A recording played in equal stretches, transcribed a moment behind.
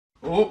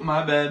Oh,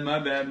 my bad, my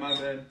bad, my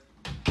bad.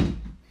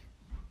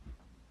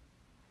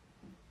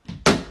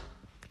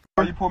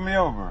 Why you pulled me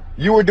over?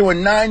 You were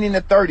doing 90 and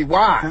a 30.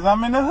 Why? Because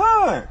I'm in the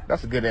hood.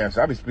 That's a good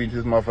answer. I'll be speeding to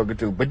this motherfucker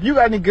too. But you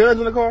got any guns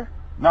in the car?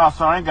 No,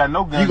 sir, I ain't got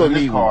no guns You gonna in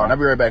this need car. one. I'll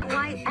be right back.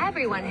 Why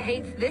everyone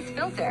hates this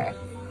filter.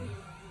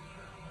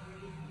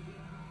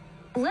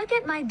 Look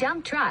at my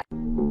dump truck.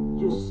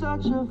 You're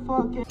such a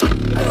fucking...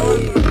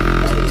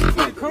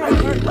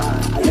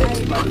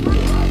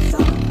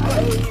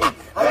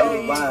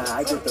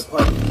 I get the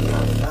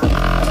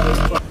punch.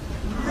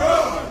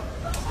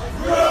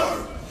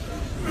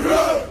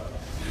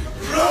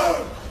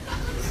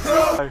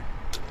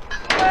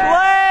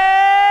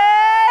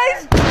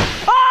 Blaze!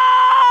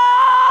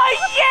 Oh,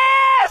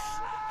 yes!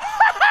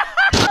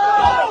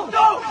 Go,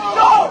 go,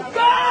 go,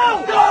 go,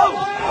 go!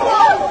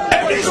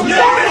 And his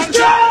name is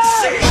John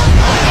C.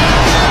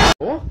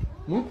 Oh,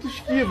 muito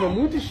esquiva,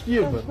 muito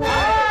esquiva.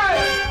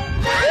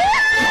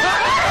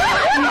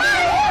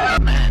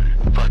 Man,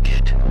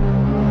 bucket.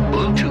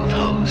 Bluetooth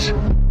hose.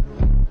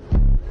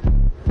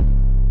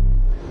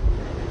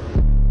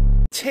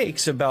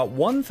 Takes about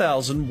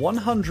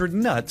 1,100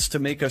 nuts to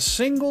make a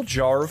single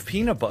jar of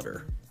peanut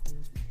butter.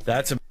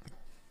 That's It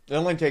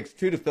only takes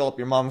 2 to fill up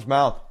your mom's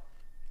mouth.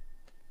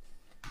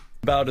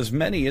 about as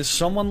many as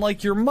someone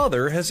like your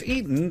mother has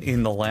eaten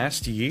in the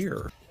last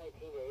year.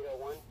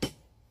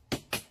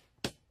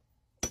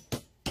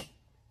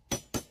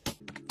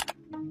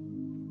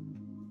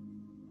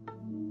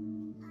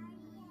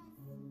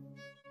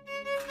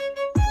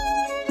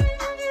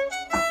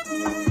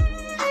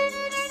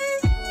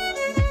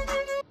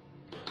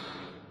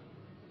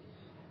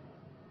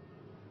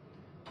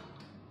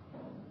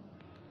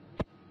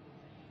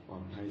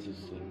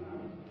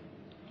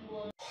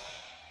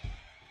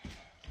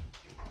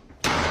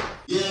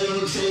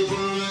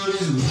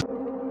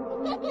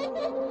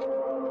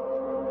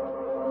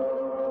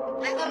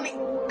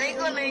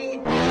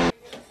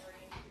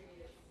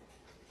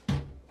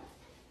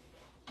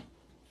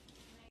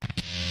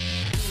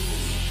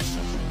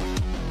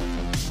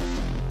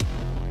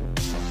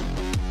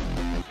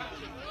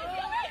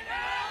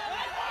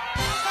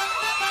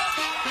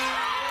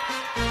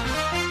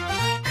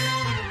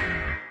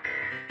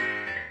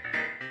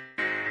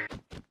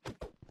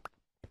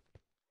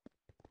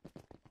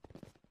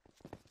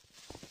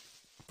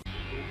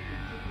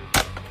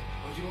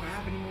 You don't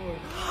have any more.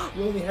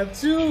 You only have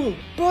 2.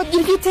 But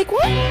you can take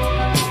one.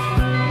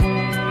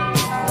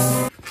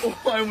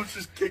 Oh, I almost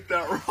just kicked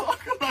that rock.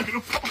 I'm not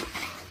gonna fall.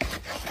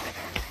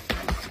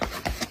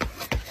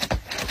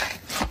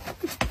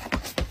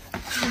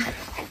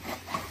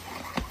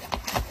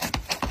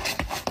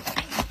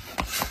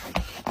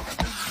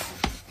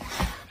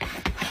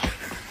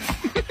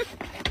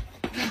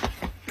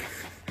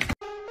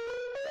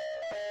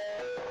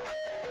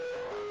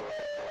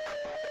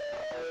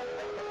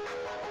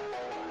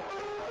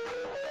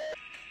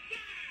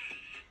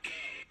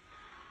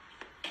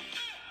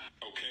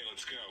 Okay,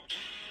 let's go.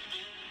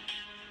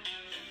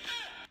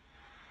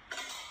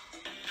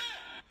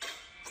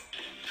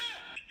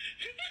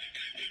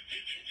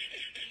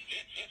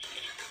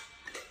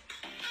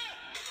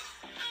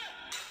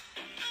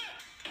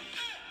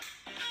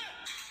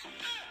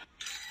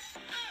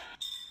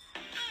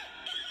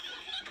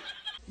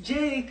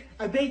 Jake,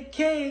 I baked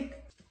cake.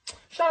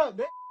 Shut up,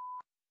 bitch.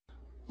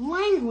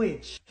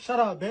 Language. Shut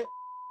up, bitch.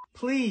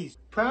 Please.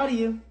 Proud of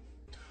you.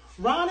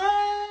 Ronnie!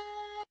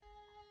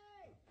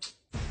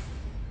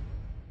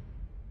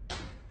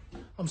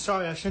 I'm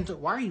sorry, I shouldn't.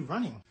 Why are you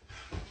running?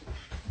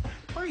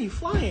 Why are you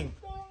flying?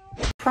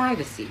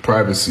 Privacy.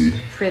 Privacy.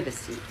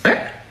 Privacy.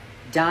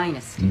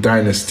 Dynasty.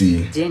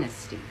 Dynasty.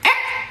 Dynasty.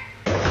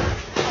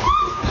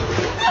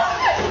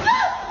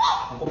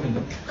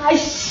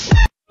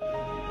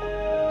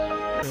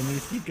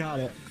 You got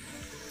it.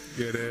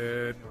 Get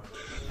it.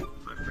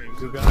 My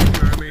friends have got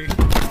Jeremy.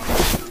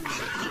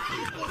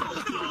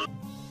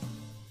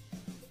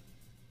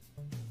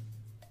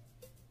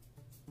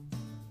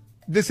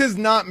 This is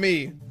not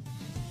me.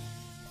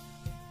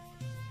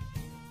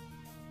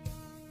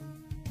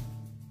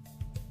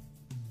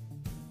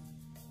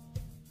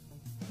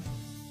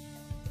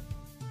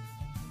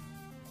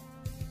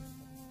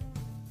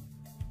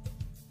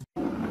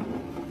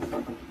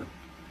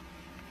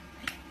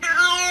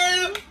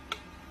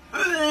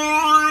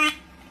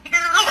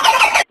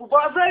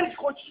 Побазарить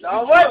хочешь?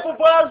 Давай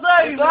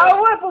побазарим!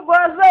 Давай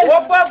побазарим!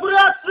 Опа,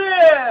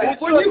 братцы!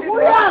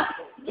 Нихуя!